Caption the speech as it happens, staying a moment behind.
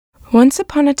Once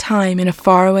upon a time in a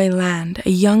faraway land, a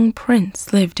young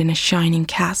prince lived in a shining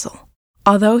castle.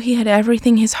 Although he had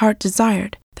everything his heart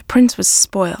desired, the prince was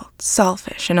spoiled,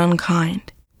 selfish, and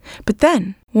unkind. But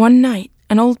then, one night,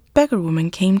 an old beggar woman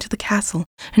came to the castle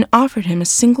and offered him a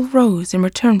single rose in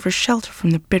return for shelter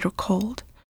from the bitter cold.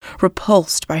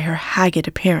 Repulsed by her haggard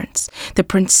appearance, the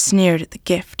prince sneered at the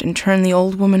gift and turned the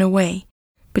old woman away.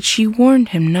 But she warned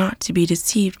him not to be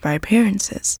deceived by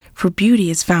appearances, for beauty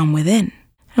is found within.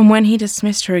 And when he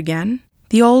dismissed her again,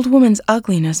 the old woman's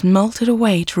ugliness melted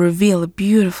away to reveal a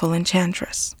beautiful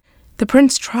enchantress. The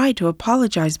prince tried to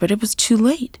apologize, but it was too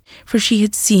late, for she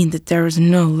had seen that there was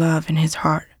no love in his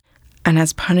heart. And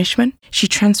as punishment, she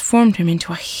transformed him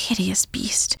into a hideous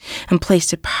beast and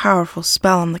placed a powerful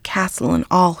spell on the castle and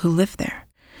all who lived there.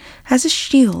 As a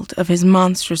shield of his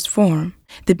monstrous form,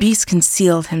 the beast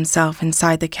concealed himself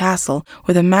inside the castle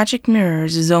where the magic mirror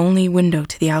is his only window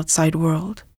to the outside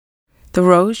world. The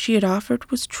rose she had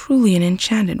offered was truly an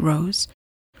enchanted rose,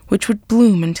 which would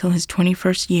bloom until his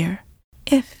 21st year.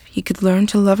 If he could learn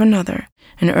to love another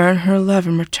and earn her love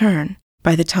in return,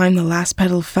 by the time the last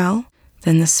petal fell,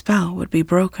 then the spell would be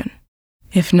broken.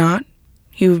 If not,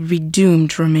 he would be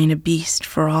doomed to remain a beast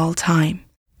for all time.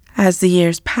 As the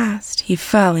years passed, he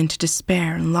fell into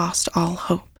despair and lost all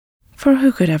hope, for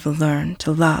who could ever learn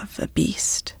to love a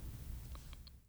beast?